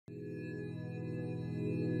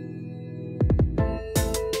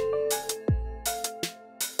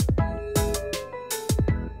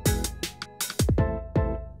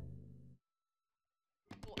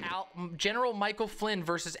General Michael Flynn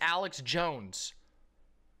versus Alex Jones.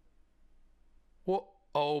 Well,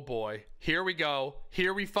 oh boy. Here we go.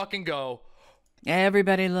 Here we fucking go.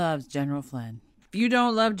 Everybody loves General Flynn. If you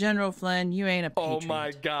don't love General Flynn, you ain't a patriot. Oh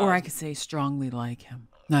my God. Or I could say strongly like him.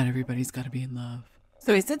 Not everybody's got to be in love.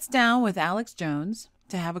 So he sits down with Alex Jones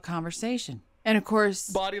to have a conversation. And of course,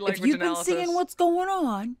 Body language if you've analysis. been seeing what's going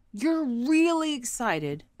on, you're really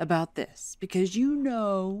excited about this because you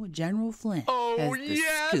know General Flynn has the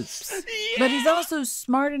scoops. Yeah. But he's also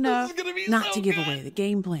smart enough not so to give good. away the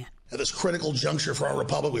game plan. At this critical juncture for our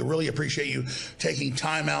republic, we really appreciate you taking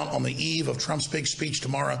time out on the eve of Trump's big speech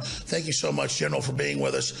tomorrow. Thank you so much, General, for being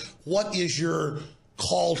with us. What is your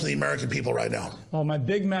call to the American people right now? Well, my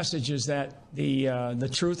big message is that the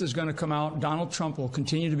truth is going to come out. Donald Trump will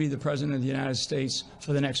continue to be the president of the United States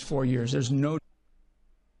for the next 4 years. There's no...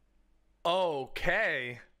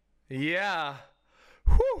 Okay. Yeah.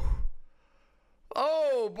 Whew.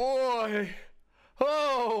 Oh, boy.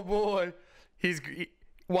 Oh, boy.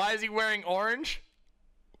 Why is he wearing orange?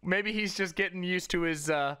 Maybe he's just getting used to his...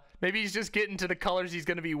 maybe he's just getting to the colors he's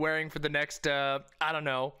going to be wearing for the next, I don't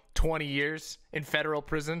know, 20 years in federal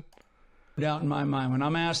prison. Doubt in my mind. When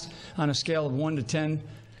I'm asked on a scale of 1 to 10,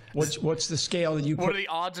 what's the scale that you put? What are the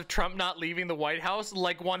odds of Trump not leaving the White House?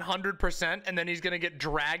 Like 100%, and then he's going to get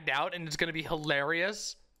dragged out, and it's going to be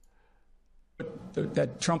hilarious.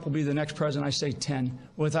 That Trump will be the next president, I say 10,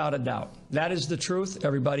 without a doubt. That is the truth.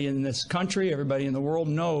 Everybody in this country, everybody in the world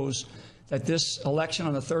knows that this election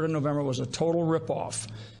on the 3rd of November was a total ripoff.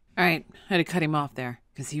 All right, I had to cut him off there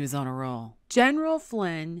because he was on a roll. General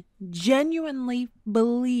Flynn genuinely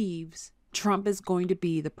believes Trump is going to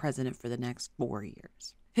be the president for the next 4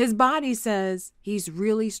 years. His body says he's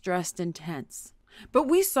really stressed and tense. But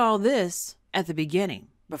we saw this at the beginning,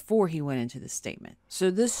 before he went into the statement. So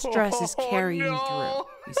this stress is carrying through.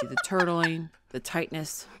 You see the turtling, the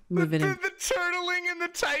tightness moving in. The turtling and the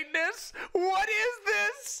tightness? What is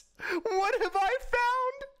this? What have I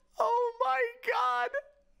found? Oh my God.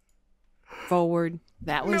 Forward.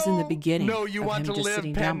 That was in the beginning. No, you of want him to just live,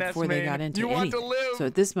 sitting Penn, down before they got into you want anything. to live. So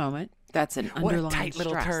at this moment, that's an underlying What a tight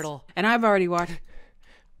little stress. turtle. And I've already watched.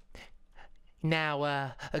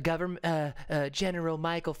 Now, General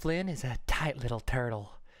Michael Flynn is a tight little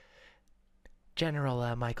turtle.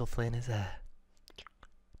 General Michael Flynn is a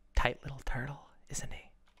tight little turtle, isn't he?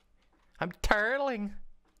 I'm turtling.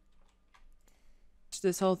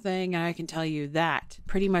 This whole thing, and I can tell you that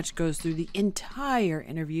pretty much goes through the entire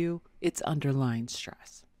interview. It's underlying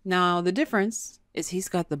stress. Now, the difference is he's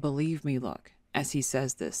got the believe me look as he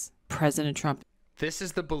says this. President Trump. This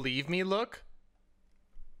is the believe me look?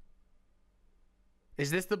 Is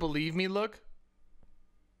this the believe me look?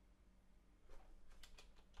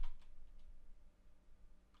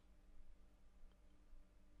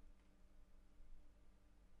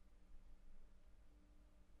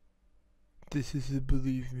 This is the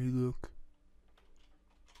believe me look.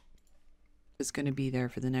 Is going to be there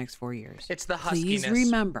for the next 4 years. It's the Please huskiness.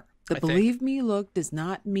 remember, the believe me look does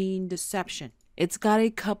not mean deception. It's got a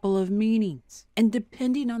couple of meanings. And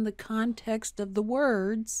depending on the context of the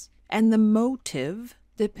words and the motive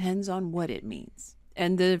depends on what it means.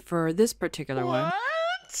 And then for this particular one,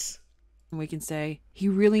 we can say he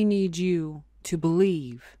really needs you to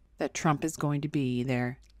believe that Trump is going to be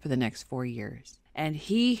there for the next 4 years. And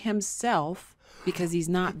he himself, because he's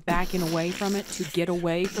not backing away from it to get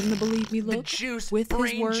away from the believe me look, The juice, with his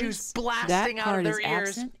brain words, juice that blasting out of part their is ears.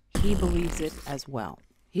 absent. He believes it as well.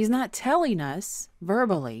 He's not telling us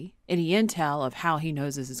verbally any intel of how he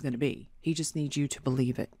knows this is going to be. He just needs you to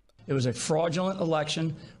believe it. It was a fraudulent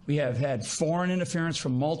election. We have had foreign interference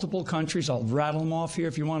from multiple countries. I'll rattle them off here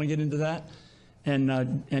if you want to get into that.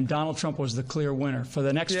 And Donald Trump was the clear winner. For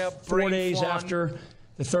the next 4 days flan. after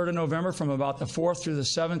the 3rd of November, from about the 4th through the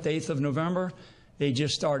 7th, 8th of November, they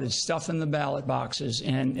just started stuffing the ballot boxes,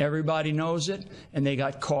 and everybody knows it, and they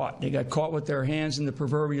got caught. They got caught with their hands in the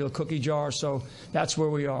proverbial cookie jar, so that's where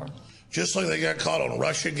we are. Just like they got caught on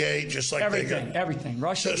Russiagate, just like Everything.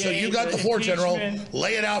 Russiagate. So you got the floor, General. impeachment.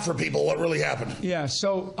 Lay it out for people what really happened. Yeah,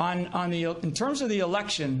 so in terms of the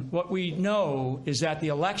election, what we know is that the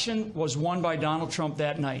election was won by Donald Trump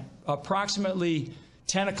that night. Approximately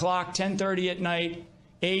 10 o'clock, 10:30 at night,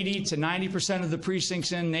 80 to 90% of the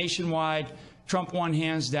precincts in nationwide, Trump won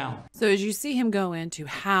hands down. So as you see him go into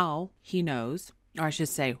how he knows, or I should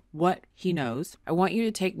say what he knows, I want you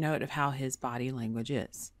to take note of how his body language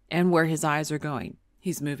is and where his eyes are going.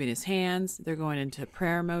 He's moving his hands. They're going into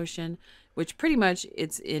prayer motion, which pretty much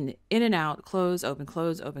it's in and out, close, open,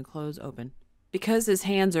 close, open, close, open. Because his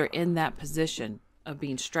hands are in that position of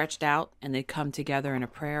being stretched out and they come together in a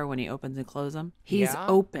prayer when he opens and closes them, he's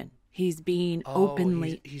open. He's being Oh,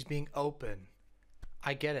 openly. he's being open.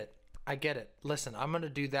 I get it. I get it. Listen, I'm going to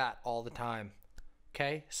do that all the time.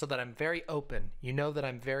 Okay? So that I'm very open. You know that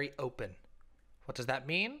I'm very open. What does that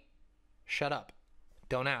mean? Shut up.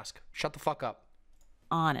 Don't ask. Shut the fuck up.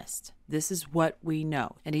 Honest. This is what we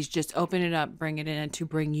know. And he's just opening it up, bringing it in to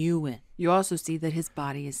bring you in. You also see that his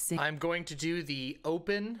body is sinking. I'm going to do the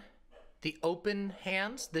open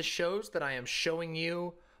hands. This shows that I am showing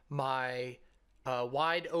you my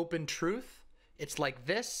wide open truth. It's like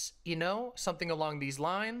this, you know, something along these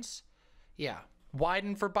lines. Yeah.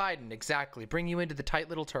 Widen for Biden. Exactly. Bring you into the tight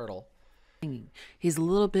little turtle. He's a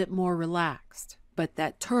little bit more relaxed, but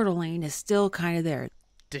that turtle ain't is still kind of there.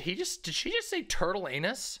 Did she just say turtle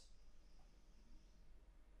anus?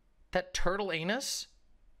 That turtle anus?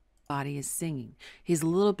 Body is singing. He's a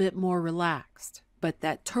little bit more relaxed, but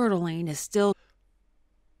that turtle ain't is still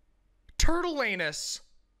Turtle anus.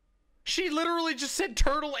 She literally just said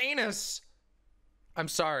turtle anus. I'm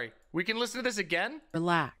sorry. We can listen to this again?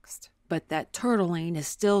 relaxed, but that turtle ain't is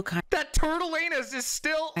still kind That turtle anus is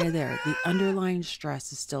still of there. The underlying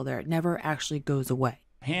stress is still there. It never actually goes away.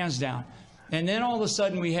 Hands down. And then all of a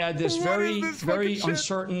sudden we had this What very, is this very fucking shit?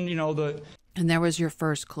 uncertain, you know, the And there was your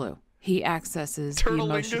first clue. He accesses Turtlingus.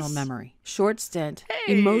 emotional memory. Short stint.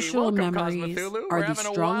 Hey, Emotional welcome, memories Cosmothulu. are We're the having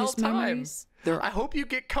a strongest wild time. memories. They're I hope you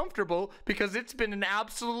get comfortable because it's been an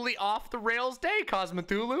absolutely off the rails day,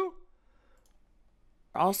 Cosmothulu.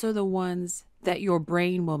 also the ones that your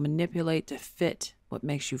brain will manipulate to fit what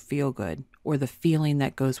makes you feel good or the feeling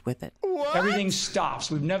that goes with it. What? everything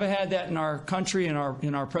stops. We've never had that in our country in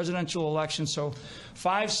our presidential election. So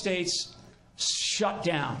 5 states shut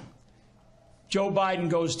down. Joe Biden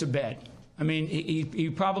goes to bed. I mean, he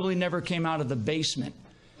probably never came out of the basement.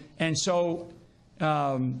 And so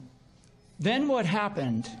then what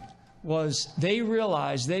happened was they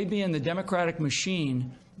realized, they being the Democratic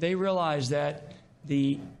machine, they realized that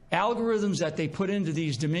the algorithms that they put into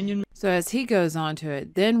these Dominion So as he goes on to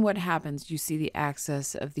it, then what happens? You see the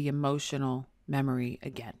access of the emotional memory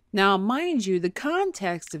again. Now, mind you, the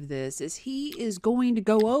context of this is he is going to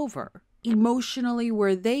go over emotionally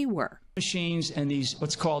where they were. machines and these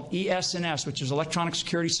what's called ES&S, which is electronic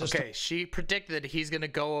security systems. Okay, she predicted he's going to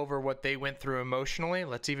go over what they went through emotionally.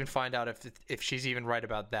 Let's even find out if she's even right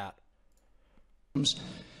about that.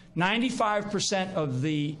 95% of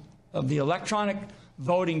the electronic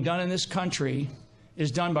voting done in this country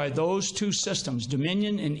is done by those 2 systems,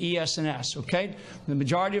 Dominion and ES&S, okay? The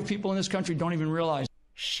majority of people in this country don't even realize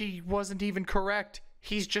She wasn't even correct.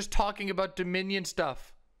 He's just talking about Dominion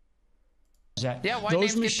stuff. that. Yeah, why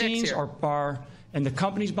those names get dicks machines here? are and the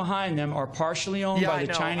companies behind them are partially owned Yeah, by I the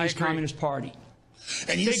know, I Chinese agree. Communist Party.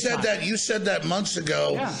 And you Big said time. that months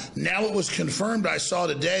ago. Yeah. Now it was confirmed. I saw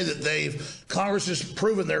today that Congress has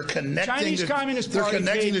proven they're connecting. Chinese Communist Party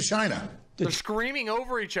connecting paid- to China. They're screaming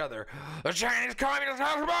over each other. The Chinese Communist.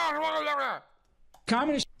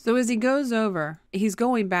 Communist So as he goes over, he's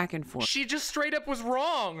going back and forth. She just straight up was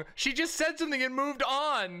wrong. She just said something and moved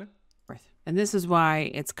on. And this is why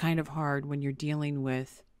it's kind of hard when you're dealing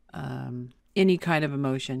with any kind of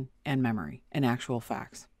emotion and memory and actual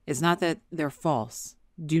facts. It's not that they're false.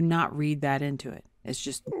 Do not read that into it. It's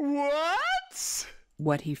just What?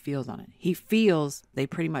 what he feels on it. He feels they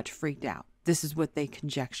pretty much freaked out. This is what they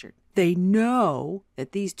conjectured. They know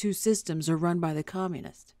that these 2 systems are run by the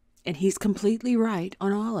communists. And he's completely right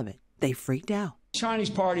on all of it. They freaked out. Chinese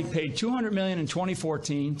Party paid $200 million in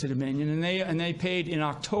 2014 to Dominion, and they paid in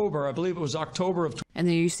October, I believe it was October of And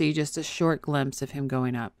then you see just a short glimpse of him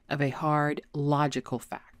going up, of a hard, logical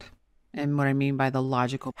fact. And what I mean by the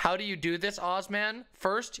logical, How do you do this, Ozman?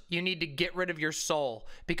 First, you need to get rid of your soul,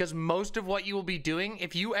 because most of what you will be doing,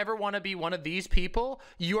 if you ever want to be one of these people,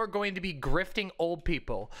 you are going to be grifting old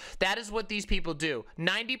people. That is what these people do.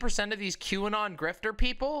 90% of these QAnon grifter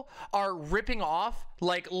people are ripping off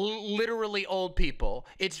like literally old people.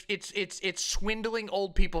 It's swindling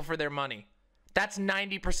old people for their money. That's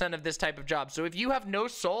 90% of this type of job. So if you have no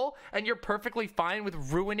soul and you're perfectly fine with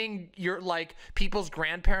ruining your people's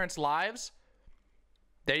grandparents' lives,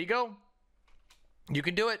 there you go. You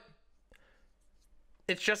can do it.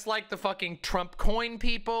 It's just like the fucking Trump coin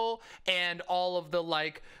people and all of the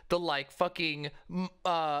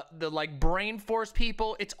brain force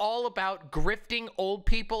people. It's all about grifting old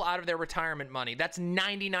people out of their retirement money. That's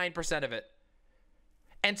 99% of it.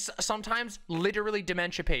 And sometimes literally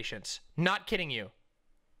dementia patients. Not kidding you.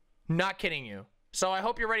 Not kidding you. So I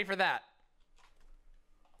hope you're ready for that.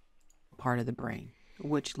 part of the brain,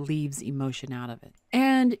 which leaves emotion out of it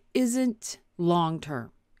and isn't long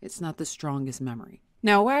term. It's not the strongest memory.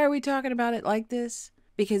 Now, why are we talking about it like this?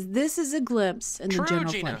 Because this is a glimpse in the True,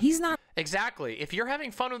 General Gina. Flynn. He's not Exactly. If you're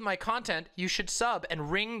having fun with my content, you should sub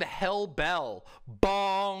and ring the hell bell.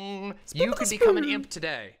 Bong. You could become an imp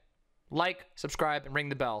today. Like, subscribe, and ring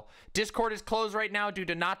the bell. Discord is closed right now due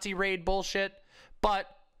to Nazi raid bullshit. But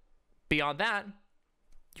beyond that,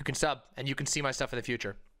 you can sub and you can see my stuff in the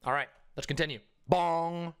future. All right, let's continue.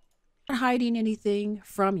 Bong. Not hiding anything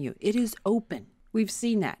from you. It is open. We've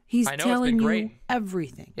seen that. He's telling you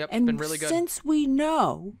everything. Yep, and been really good. Since we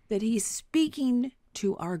know that he's speaking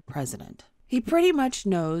to our president, he pretty much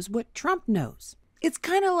knows what Trump knows. It's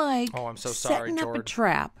kind of like setting up a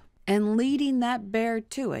trap and leading that bear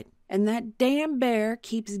to it. And that damn bear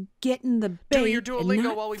keeps getting the bait. Do your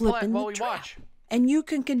Duolingo while we watch. And you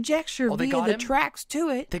can conjecture via the tracks to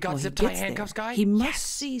it. They got zip tie handcuffs, guy? He must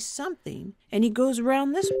see something, and he goes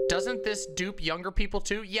around this. Doesn't this dupe younger people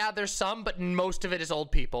too? Yeah, there's some, but most of it is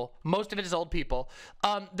old people. Most of it is old people.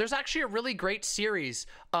 There's actually a really great series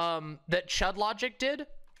that Chud Logic did.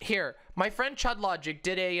 Here, my friend Chud Logic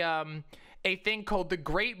did a thing called the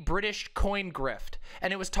Great British Coin Grift,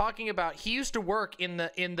 and it was talking about, he used to work in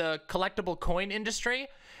the collectible coin industry.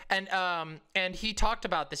 And he talked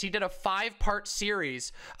about this. He did a 5-part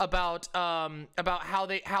series about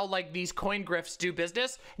how like these coin grifts do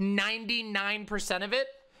business. 99% of it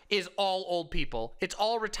is all old people. It's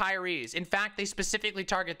all retirees. In fact, they specifically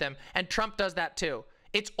target them, and Trump does that too.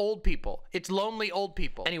 It's old people. It's lonely old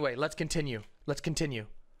people. Anyway, let's continue. Let's continue.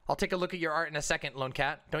 I'll take a look at your art in a second, Lone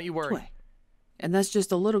Cat. Don't you worry. And that's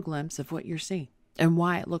just a little glimpse of what you're seeing and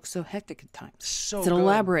why it looks so hectic at times. So it's an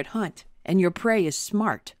elaborate hunt, and your prey is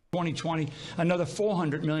smart. 2020, another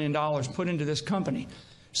 $400 million put into this company.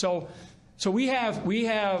 So we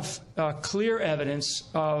have clear evidence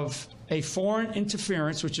of a foreign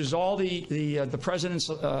interference, which is all the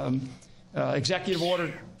president's executive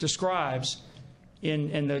order describes.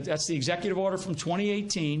 That's the executive order from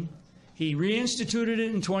 2018. He reinstituted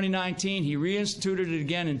it in 2019. He reinstituted it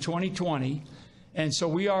again in 2020. And so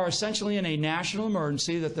we are essentially in a national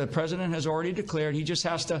emergency that the president has already declared. He just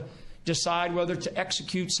has to decide whether to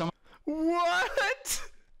execute some. What?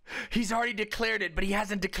 He's already declared it, but he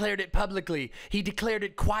hasn't declared it publicly. He declared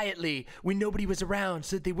it quietly when nobody was around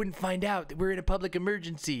so that they wouldn't find out that we're in a public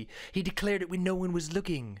emergency. He declared it when no one was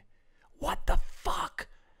looking. What the fuck?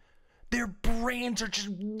 Their brains are just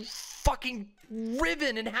fucking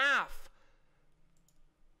riven in half.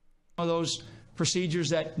 One of those procedures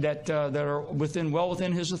that are well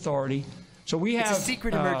within his authority. So we have a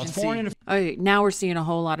secret emergency. Okay, now we're seeing a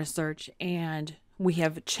whole lot of search, and we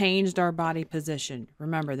have changed our body position.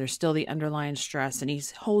 Remember, there's still the underlying stress, and he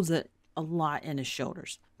holds it a lot in his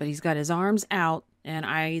shoulders. But he's got his arms out, and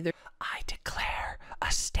I declare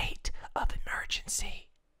a state of emergency.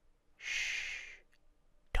 Shh.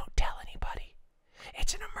 Don't tell anybody.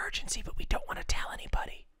 It's an emergency, but we don't want to tell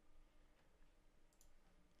anybody.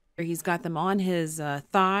 He's got them on his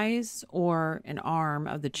thighs or an arm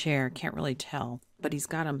of the chair. Can't really tell, but he's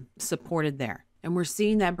got them supported there. And we're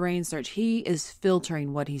seeing that brain search. He is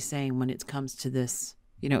filtering what he's saying when it comes to this.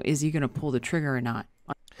 You know, is he going to pull the trigger or not?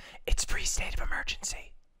 It's pre-state of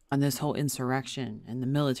emergency. On this whole insurrection and the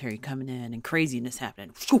military coming in and craziness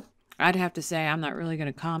happening. I'd have to say I'm not really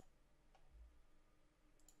going to comment.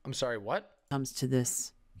 I'm sorry, what? Comes to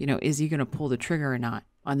this, you know, is he going to pull the trigger or not?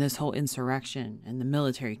 On this whole insurrection and the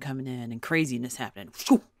military coming in and craziness happening.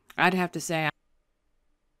 I'd have to say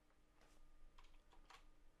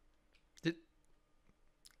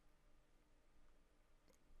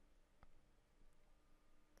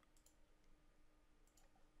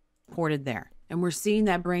reported there. And we're seeing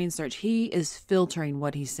that brain search. He is filtering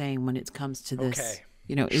what he's saying when it comes to this. Okay.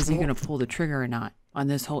 You know, is he going to pull the trigger or not? On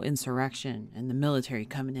this whole insurrection and the military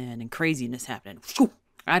coming in and craziness happening.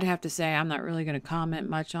 I'd have to say I'm not really going to comment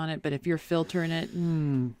much on it, but if you're filtering it,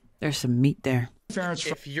 there's some meat there.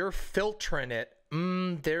 If you're filtering it,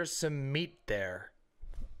 there's some meat there.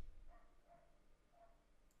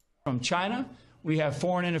 From China, we have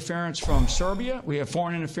foreign interference from Serbia, we have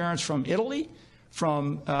foreign interference from Italy,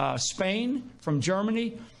 from Spain, from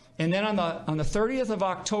Germany, and then on the 30th of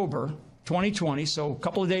October, 2020, so a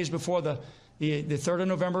couple of days before the 3rd of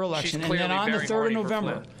November election, and then on the 3rd of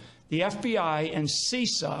November, the FBI and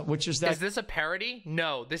CISA, which is that... Is this a parody?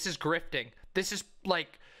 No, this is grifting. This is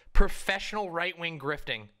like professional right-wing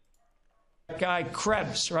grifting. That guy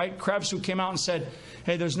Krebs, right? Krebs, who came out and said,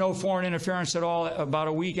 hey, there's no foreign interference at all about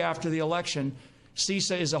a week after the election.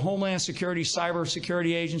 CISA is a Homeland Security cyber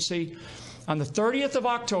security agency. On the 30th of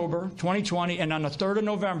October, 2020, and on the 3rd of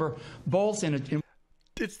November, both in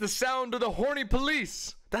It's the sound of the horny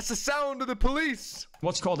police. That's the sound of the police.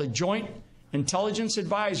 What's called a joint intelligence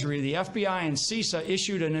advisory. The FBI and CISA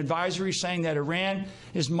issued an advisory saying that Iran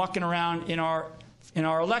is mucking around in our in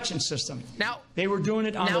our election system. Now they were doing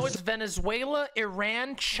it on now it's Venezuela,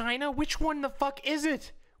 Iran, China. Which one the fuck is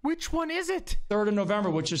it? Which one is it? 3rd of November,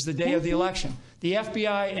 which is the day of the election. The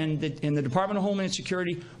FBI and the Department of Homeland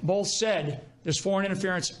Security both said there's foreign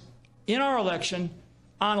interference in our election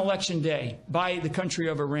on election day by the country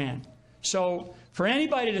of Iran. So for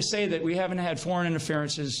anybody to say that we haven't had foreign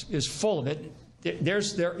interference is full of it. There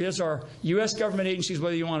is our U.S. government agencies,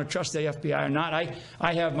 whether you want to trust the FBI or not.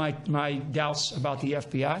 I have my doubts about the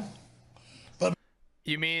FBI.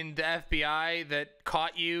 You mean the FBI that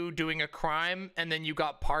caught you doing a crime and then you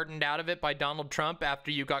got pardoned out of it by Donald Trump after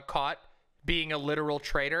you got caught being a literal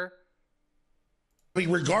traitor?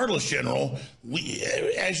 Regardless, General,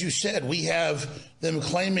 as you said, we have them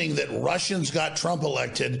claiming that Russians got Trump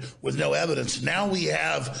elected with no evidence. Now we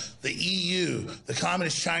have the EU, the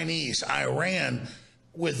Communist Chinese, Iran,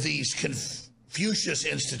 with these Confucius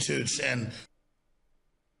institutes and...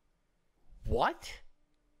 What?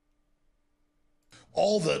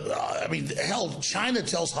 All the, I mean, hell, China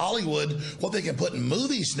tells Hollywood what they can put in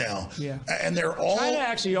movies now. Yeah. And they're all... China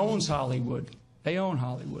actually owns Hollywood. They own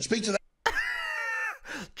Hollywood. Speak to that.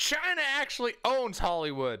 China actually owns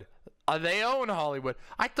Hollywood. They own Hollywood.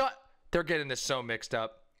 I thought they're getting this so mixed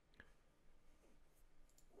up.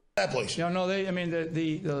 Please. No, I mean,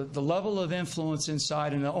 the level of influence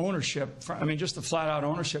inside and the ownership, I mean, just the flat out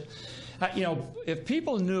ownership. You know, if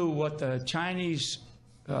people knew what the Chinese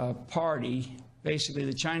party, basically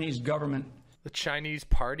the Chinese government. The Chinese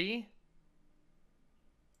party?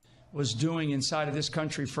 Was doing inside of this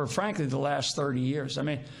country for, frankly, the last 30 years. I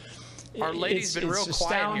mean, our lady's been real quiet here. It's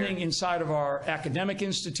astounding inside of our academic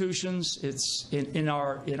institutions. It's in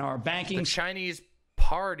our banking. The Chinese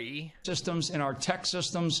party systems, in our tech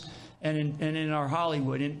systems, and in our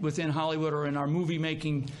Hollywood, within Hollywood, or in our movie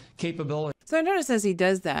making capability. So I notice as he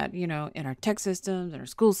does that, you know, in our tech systems, in our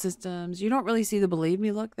school systems, you don't really see the believe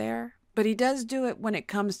me look there, but he does do it when it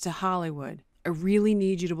comes to Hollywood. I really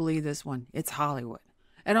need you to believe this one. It's Hollywood.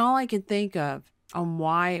 And all I can think of on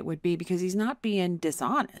why it would be, because he's not being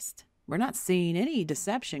dishonest. We're not seeing any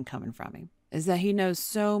deception coming from him, is that he knows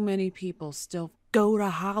so many people still go to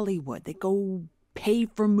Hollywood. They go pay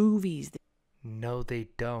for movies. No, they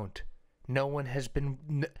don't. No one has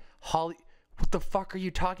been... What the fuck are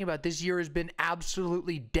you talking about? This year has been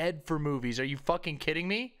absolutely dead for movies. Are you fucking kidding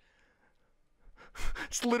me?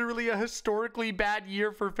 It's literally a historically bad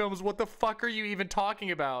year for films. What the fuck are you even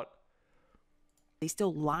talking about? They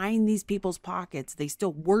still line these people's pockets. They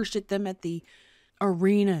still worship them at the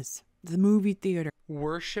arenas, the movie theater.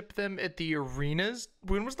 Worship them at the arenas?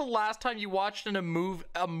 When was the last time you watched a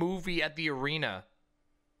movie at the arena?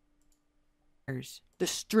 The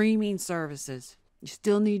streaming services. You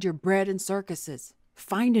still need your bread and circuses.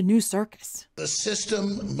 Find a new circus. The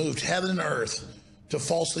system moved heaven and earth to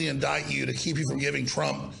falsely indict you, to keep you from giving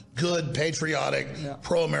Trump good, patriotic,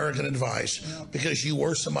 pro-American advice, because you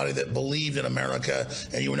were somebody that believed in America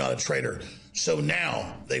and you were not a traitor. So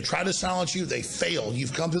now they've tried to silence you. They failed.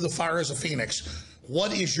 You've come through the fire as a phoenix.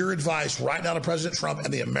 What is your advice right now to President Trump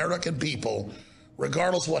and the American people,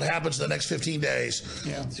 regardless of what happens in the next 15 days?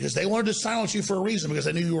 Yeah. Because they wanted to silence you for a reason, because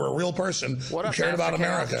they knew you were a real person who cared about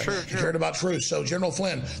America, who cared about truth. So, General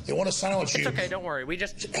Flynn, they want to silence you. It's okay, don't worry. We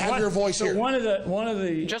just have your voice here. One of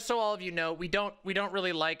the just so all of you know, we don't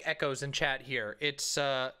really like echoes in chat here. It's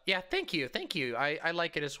yeah, thank you. I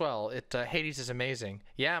like it as well. Hades is amazing.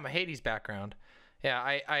 Yeah, I'm a Hades background.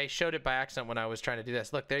 Yeah, I showed it by accident when I was trying to do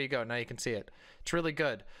this. Look, there you go. Now you can see it. It's really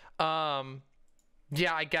good.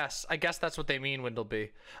 Yeah, I guess that's what they mean, Windleby.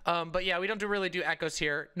 But yeah, we don't really do echoes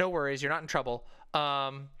here. No worries, you're not in trouble.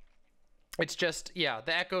 It's just, yeah,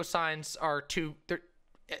 the echo signs are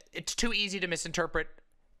it's too easy to misinterpret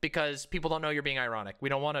because people don't know you're being ironic. We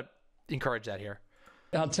don't want to encourage that here.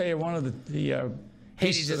 I'll tell you, one of the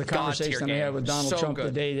pieces of the conversation I had with Donald Trump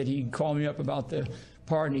the day that he called me up about the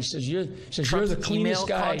pardon. He says, you're the cleanest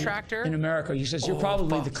guy in America. He says, you're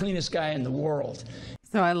probably the cleanest guy in the world.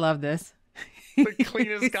 So I love this. The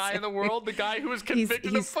cleanest guy in the world, the guy who was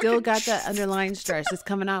convicted he's still got that underlying stress. It's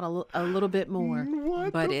coming out a little bit more.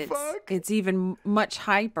 But it's even much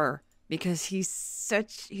hyper because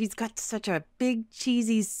he's got such a big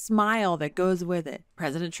cheesy smile that goes with it.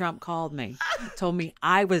 President Trump called me, told me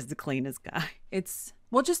I was the cleanest guy.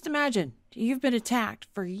 Well, just imagine, you've been attacked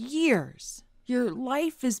for years. Your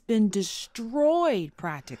life has been destroyed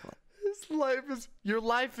practically. Your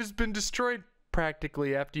life has been destroyed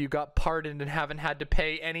practically after you got pardoned and haven't had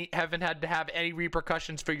to have any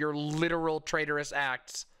repercussions for your literal traitorous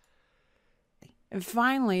acts. And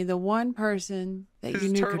finally, the one person that you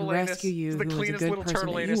knew could rescue you, who was a good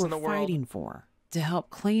person that you were fighting for, to help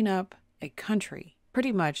clean up a country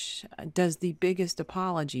pretty much does the biggest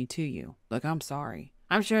apology to you. Look, I'm sorry.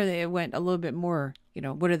 I'm sure that it went a little bit more, you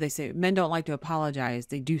know, what do they say? Men don't like to apologize.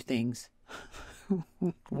 They do things.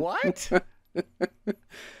 What?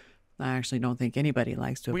 I actually don't think anybody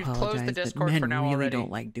likes to We've apologize. closed the Discord but men for now really already.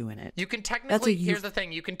 don't like doing it. You can technically, here's the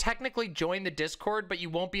thing, you can technically join the Discord, but you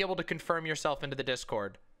won't be able to confirm yourself into the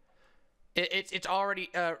Discord. It's already,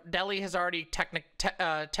 Delhi has already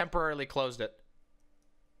temporarily closed it.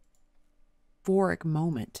 Euphoric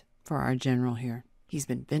moment for our general here. He's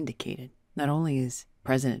been vindicated. Not only is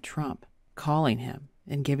President Trump calling him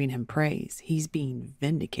and giving him praise, he's being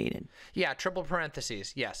vindicated. Yeah, triple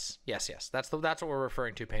parentheses. Yes. That's what we're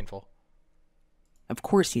referring to, Painful. Of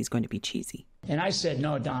course he's going to be cheesy. And I said,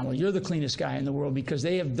 no, Donald, you're the cleanest guy in the world because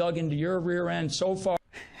they have dug into your rear end so far.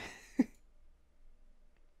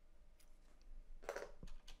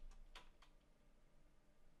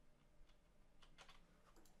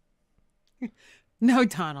 No,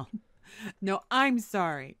 Donald. No, I'm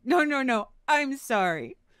sorry. No. I'm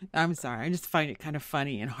sorry. I'm sorry. I just find it kind of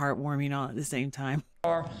funny and heartwarming all at the same time.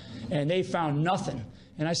 And they found nothing.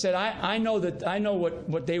 And I said, I know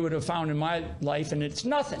what they would have found in my life, and it's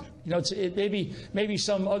nothing. You know, maybe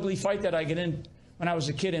some ugly fight that I get in when I was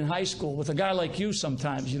a kid in high school with a guy like you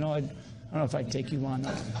sometimes. You know, I don't know if I'd take you on.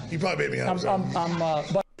 You probably made me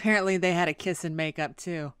up. But Apparently they had a kiss and make up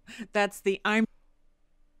too. That's the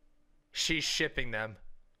She's shipping them.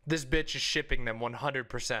 This bitch is shipping them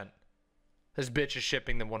 100%. This bitch is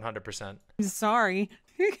shipping them 100%. I'm sorry.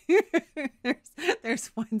 there's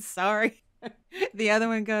one sorry. The other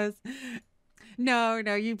one goes, no,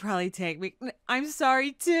 you probably take me. I'm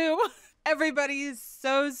sorry too. Everybody is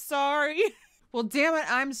so sorry. Well, damn it,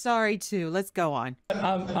 I'm sorry too. Let's go on.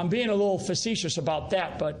 I'm being a little facetious about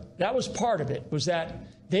that, but that was part of it, was that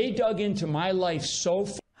they dug into my life so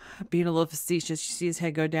far. Being a little facetious, you see his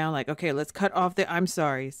head go down like, okay, let's cut off the I'm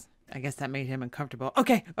sorries. I guess that made him uncomfortable.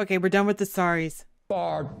 Okay, we're done with the sorries.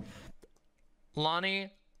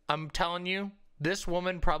 Lonnie, I'm telling you, this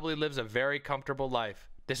woman probably lives a very comfortable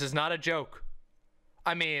life. This is not a joke.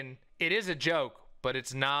 I mean, it is a joke, but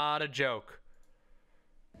it's not a joke.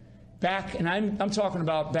 Back, and I'm talking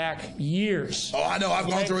about back years. Oh, I know. I've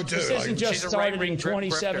gone through it too. This isn't just started in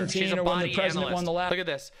 2017 or when the president won the last. Look at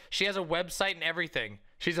this. She has a website and everything.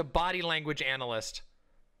 She's a body language analyst.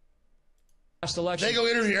 Election. They go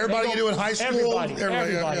interview everybody you do in high school. Everybody.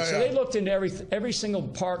 Yeah. So they looked into every single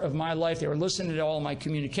part of my life. They were listening to all my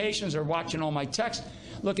communications. They're watching all my texts,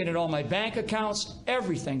 looking at all my bank accounts,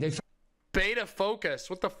 everything. They Beta focus.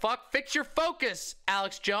 What the fuck? Fix your focus,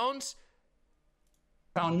 Alex Jones.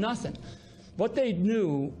 found nothing. What they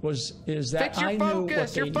knew is that Fix your I knew focus. what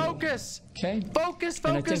they Your knew. focus. Okay. Focus.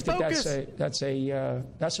 And I think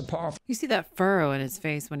that's a powerful. You see that furrow in his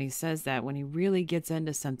face when he says that, when he really gets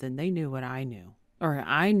into something. They knew what I knew, or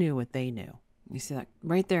I knew what they knew. You see that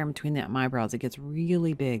right there in between the eyebrows? It gets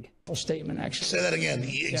really big. Statement, actually. Say that again.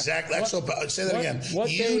 Exactly. That's so. Say that again.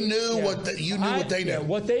 You knew what they knew. Yeah,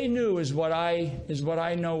 what they knew is what I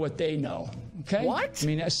know. What they know. Okay. What? I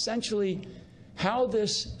mean, essentially, how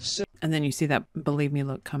this. And then you see that believe me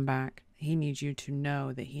look come back. He needs you to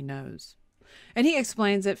know that he knows. And he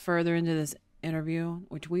explains it further into this interview,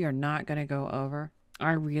 which we are not going to go over.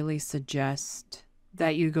 I really suggest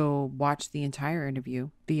that you go watch the entire interview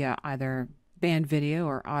via either Band Video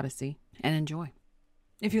or Odyssey and enjoy.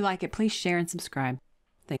 If you like it, please share and subscribe.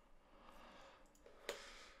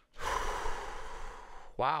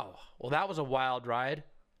 Wow. Well, that was a wild ride.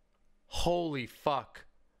 Holy fuck.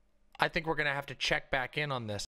 I think we're going to have to check back in on this.